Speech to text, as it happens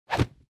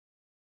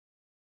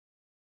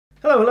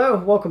Hello,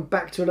 welcome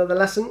back to another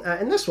lesson.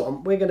 In this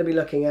one, we're going to be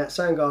looking at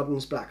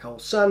Soundgarden's Black Hole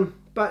Sun,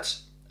 but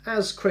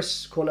as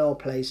Chris Cornell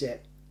plays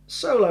it,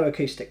 solo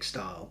acoustic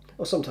style,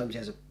 or sometimes he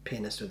has a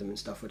pianist with him and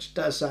stuff, which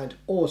does sound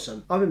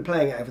awesome. I've been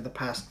playing it over the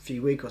past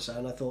few weeks or so,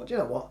 and I thought, you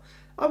know what,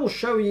 I will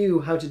show you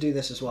how to do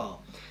this as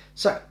well.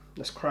 So,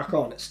 let's crack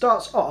on. It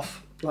starts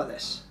off like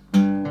this.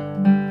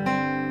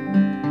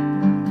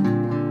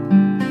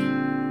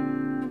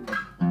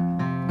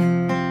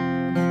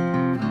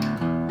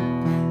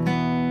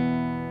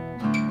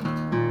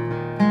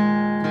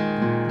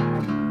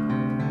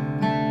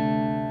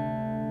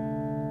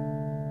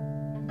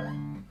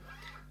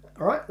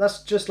 Alright,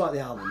 that's just like the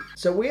album.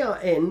 So we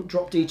are in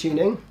drop D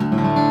tuning.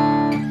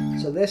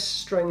 So this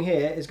string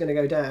here is going to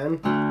go down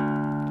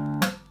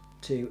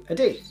to a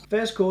D.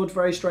 First chord,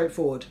 very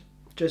straightforward.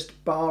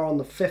 Just bar on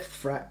the 5th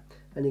fret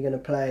and you're going to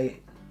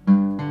play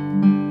an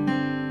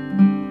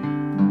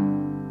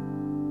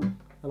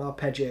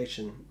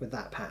arpeggiation with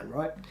that pattern,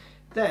 right?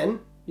 Then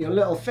your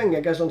little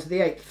finger goes onto the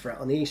 8th fret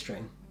on the E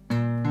string.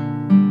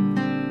 And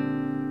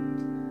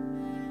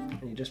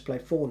you just play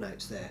 4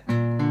 notes there.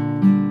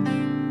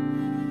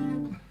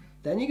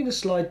 Then you're going to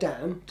slide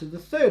down to the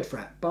 3rd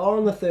fret, bar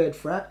on the 3rd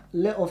fret,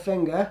 little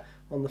finger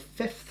on the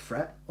 5th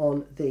fret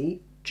on the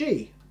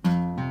G.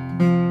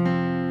 And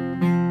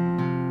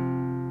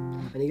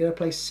you're going to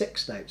play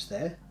 6 notes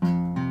there.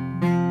 And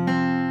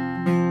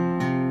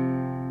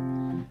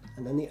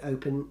then the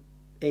open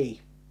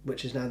E,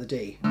 which is now the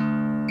D.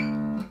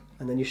 And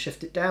then you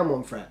shift it down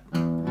 1 fret.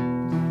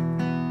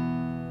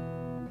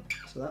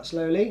 So that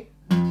slowly.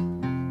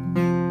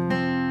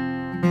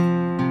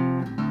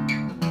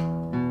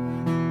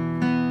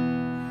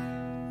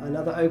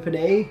 Another open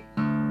E,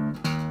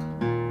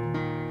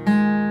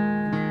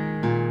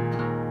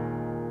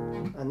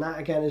 and that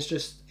again is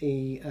just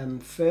the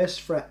 1st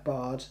fret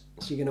barred,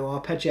 so you're going to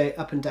arpeggiate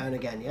up and down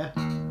again, yeah?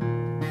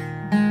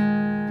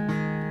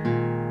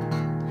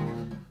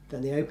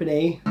 Then the open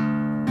E,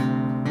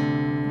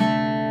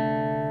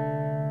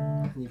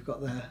 and you've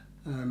got the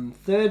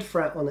 3rd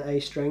fret on the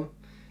A string,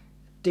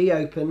 D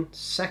open,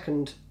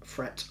 2nd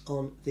fret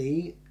on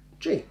the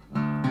G.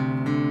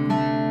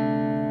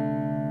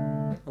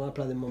 I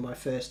play them on my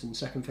 1st and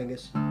 2nd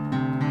fingers.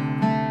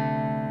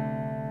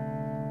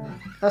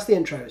 That's the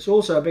intro. It's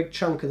also a big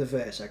chunk of the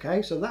verse,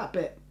 okay? So that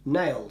bit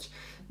nailed.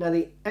 Now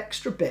the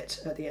extra bit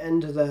at the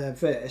end of the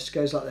verse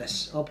goes like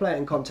this. I'll play it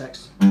in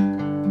context.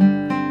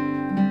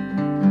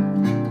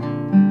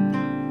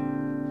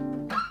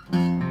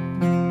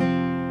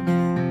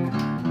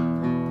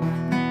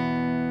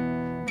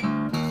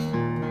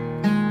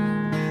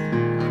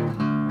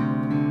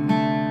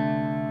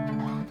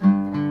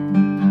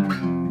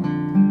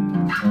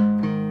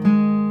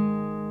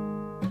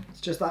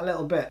 Just that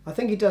little bit. I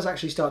think he does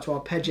actually start to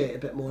arpeggiate a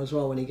bit more as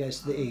well when he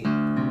goes to the E.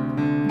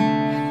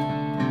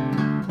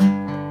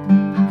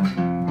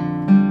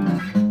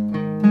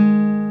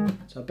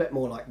 So a bit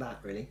more like that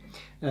really.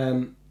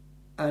 And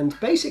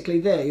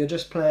basically there you're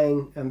just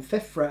playing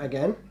 5th fret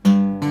again.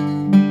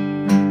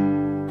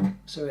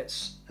 So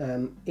it's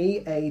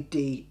E, A,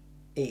 D,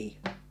 E.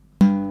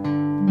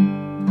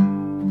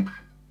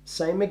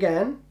 Same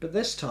again, but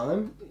this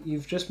time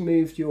you've just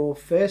moved your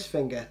 1st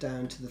finger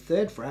down to the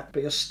 3rd fret,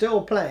 but you're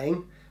still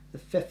playing the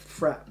 5th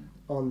fret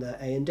on the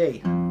A and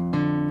D.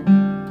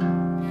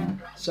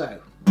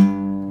 So,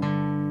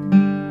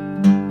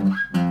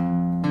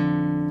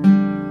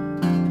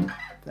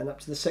 then up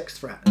to the 6th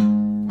fret,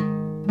 and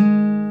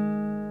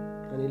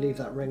you leave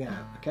that ring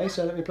out. Okay,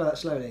 so let me play that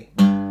slowly.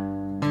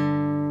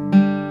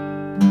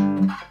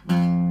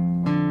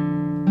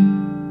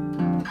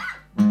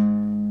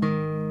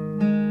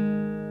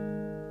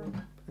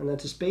 And then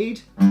to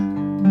speed.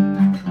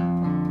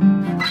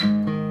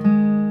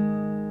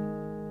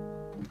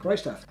 Great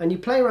stuff. And you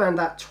play around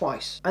that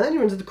twice. And then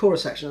you're into the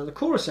chorus section. Now the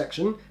chorus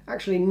section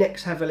actually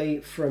nicks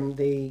heavily from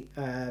the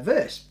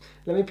verse.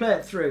 Let me play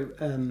it through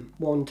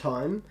one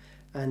time,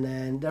 and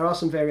then there are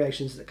some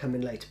variations that come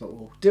in later, but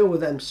we'll deal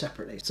with them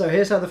separately. So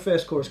here's how the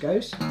first chorus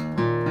goes.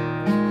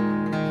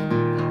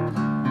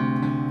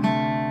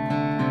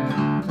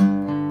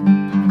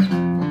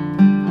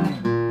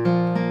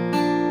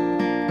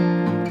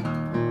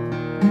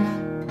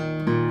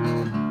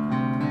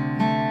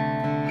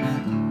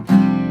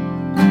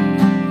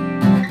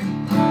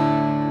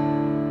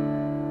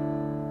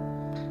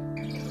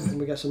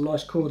 We get some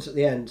nice chords at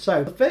the end.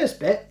 So the first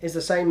bit is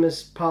the same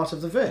as part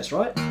of the verse,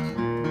 right?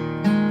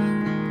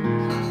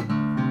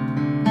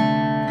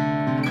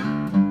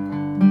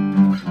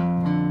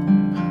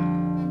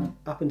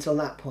 Up until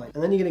that point.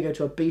 And then you're going to go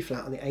to a B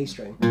flat on the A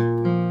string.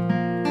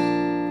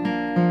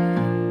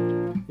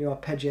 You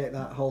arpeggiate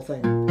that whole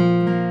thing.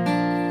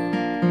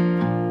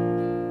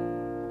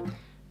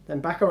 Then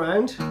back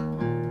around.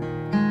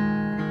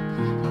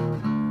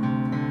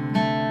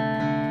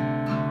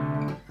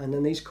 And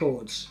then these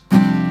chords.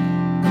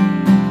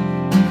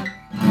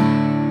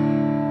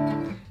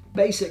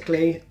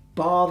 Basically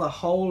bar the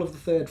whole of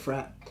the 3rd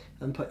fret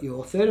and put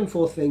your 3rd and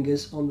 4th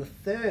fingers on the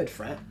 3rd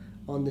fret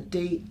on the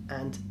D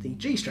and the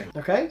G string.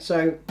 Okay,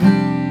 so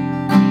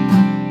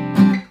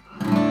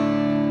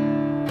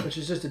which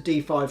is just a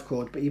D5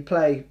 chord, but you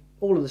play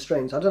all of the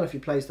strings. I don't know if he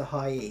plays the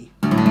high E.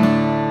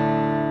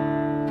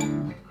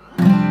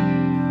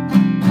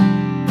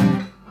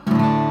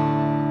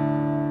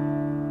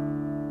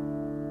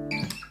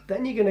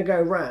 Then you're going to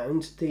go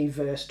round the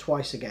verse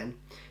twice again,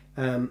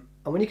 and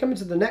when you come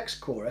into the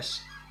next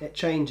chorus, it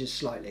changes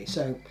slightly.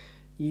 So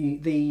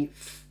the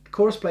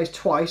chorus plays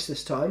twice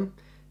this time,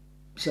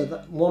 so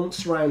that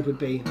once round would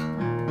be.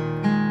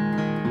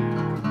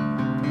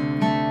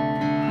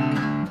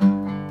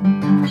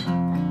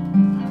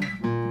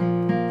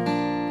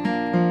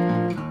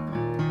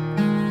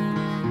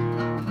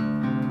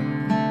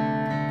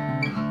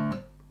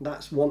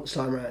 That's once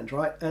time round,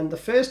 right? And the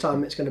first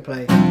time it's going to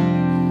play.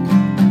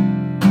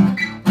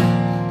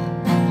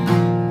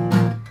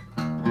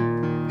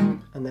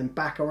 And then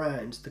back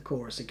around the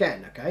chorus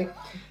again, okay?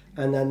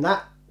 And then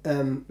that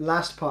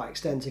last part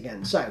extends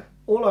again. So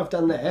all I've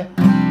done there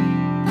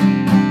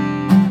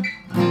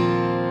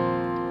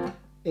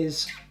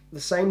is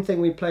the same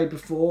thing we played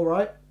before,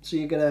 right? So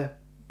you're going to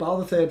bar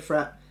the 3rd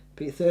fret,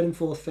 put your 3rd and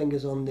 4th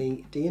fingers on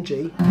the D and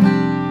G,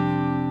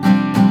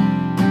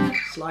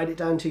 slide it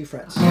down 2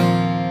 frets,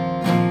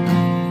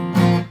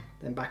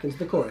 then back into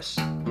the chorus.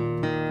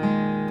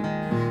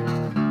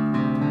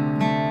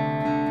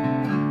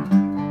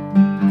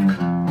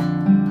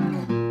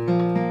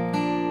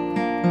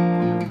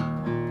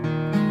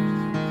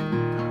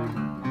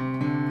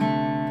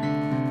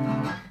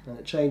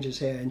 Changes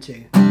here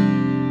into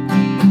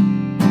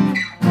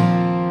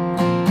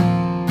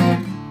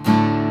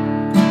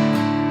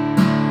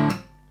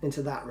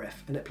that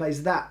riff, and it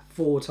plays that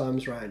 4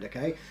 times round,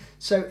 okay?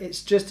 So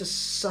it's just a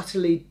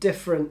subtly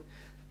different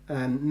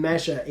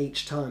measure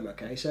each time,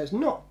 okay? So it's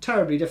not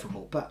terribly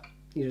difficult, but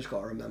you just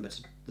got to remember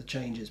the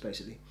changes,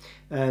 basically.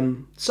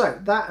 So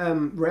that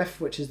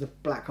riff, which is the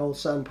Black Hole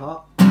Sun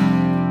part,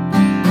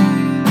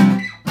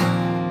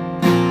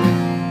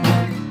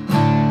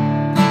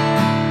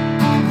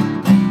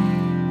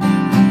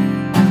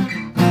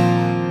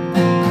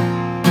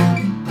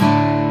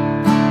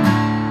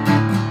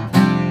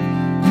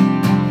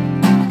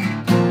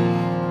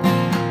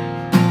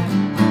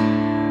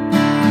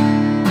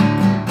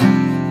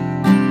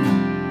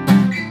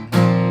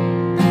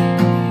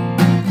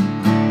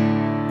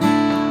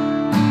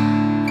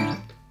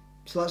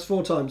 so that's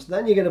 4 times.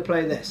 Then you're going to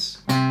play this.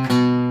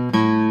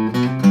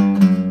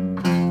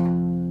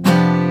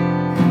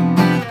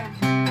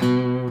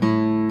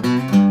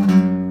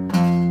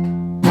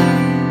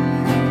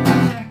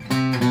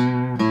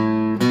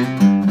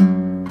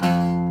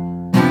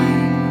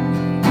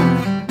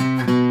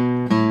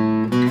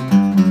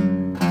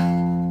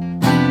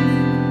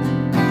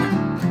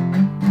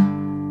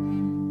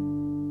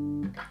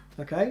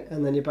 Okay,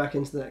 and then you're back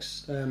into the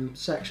next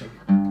section.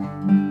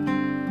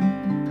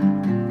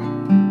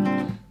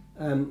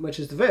 Which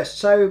is the verse.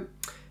 So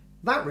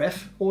that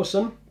riff,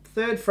 awesome.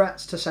 3rd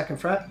frets to 2nd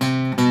fret.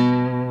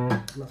 And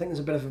I think there's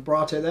a bit of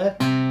vibrato there.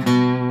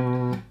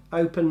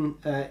 Open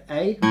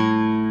A.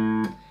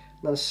 And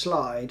then a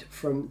slide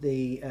from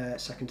the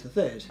 2nd to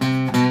 3rd.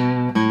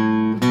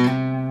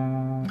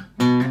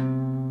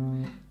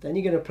 Then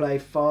you're going to play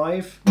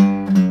 5,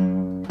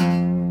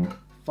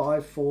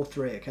 5, 4,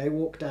 3. Okay,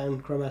 walk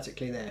down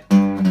chromatically there.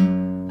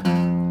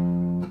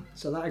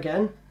 So that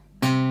again.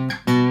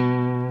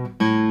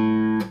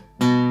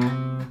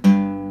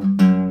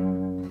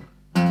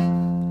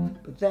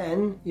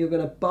 Then you're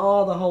going to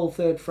bar the whole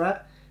 3rd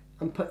fret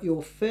and put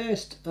your your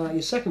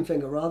 2nd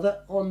finger rather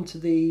onto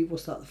the,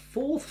 what's that, the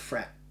 4th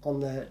fret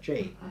on the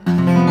G.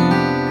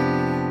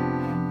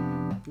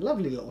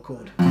 Lovely little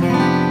chord.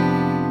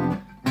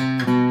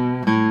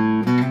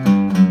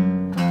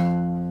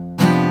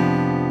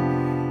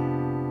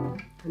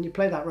 And you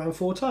play that round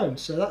 4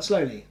 times, so that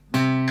slowly.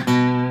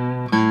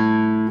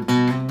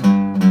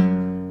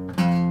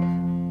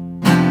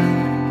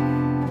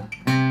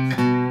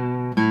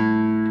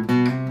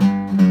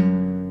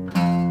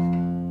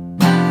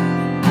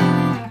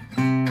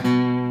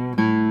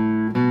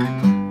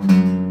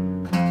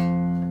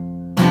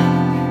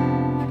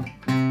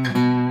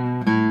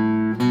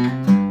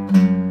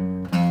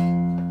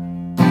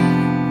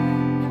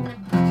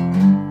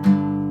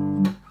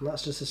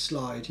 That's just a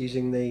slide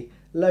using the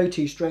low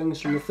 2 strings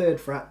from the 3rd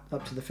fret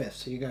up to the 5th.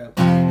 So you go.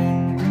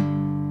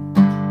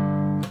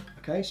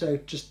 Okay, so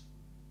just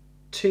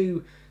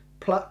 2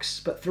 plucks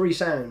but 3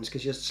 sounds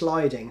because you're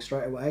sliding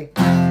straight away.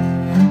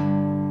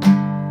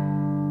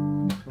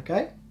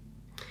 Okay.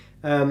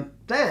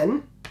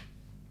 Then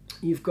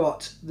you've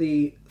got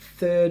the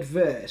 3rd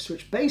verse,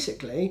 which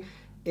basically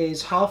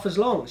is half as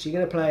long. So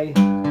you're going to play.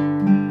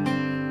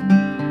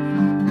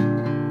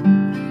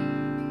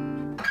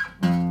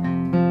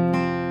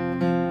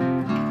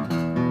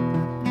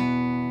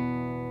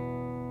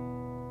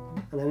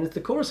 And then it's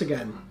the chorus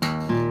again.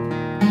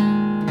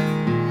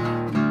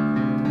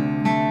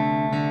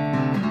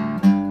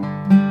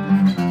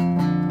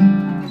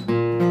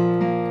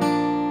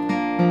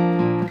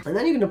 And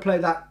then you're going to play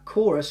that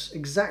chorus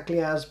exactly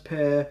as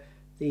per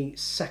the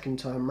 2nd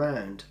time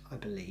round, I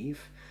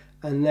believe.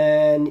 And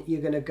then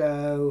you're going to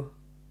go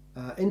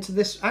into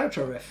this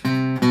outro riff.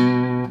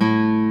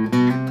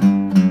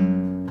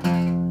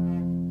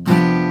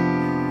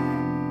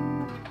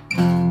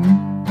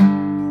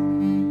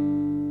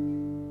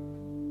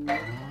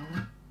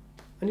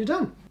 And you're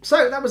done.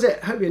 So that was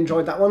it. Hope you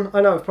enjoyed that one.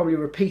 I know I've probably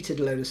repeated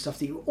a load of stuff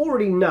that you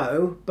already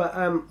know, but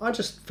I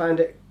just found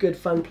it good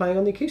fun playing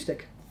on the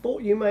acoustic.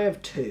 Thought you may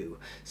have too.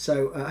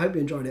 So I hope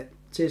you enjoyed it.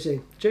 See you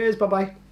soon. Cheers. Bye bye.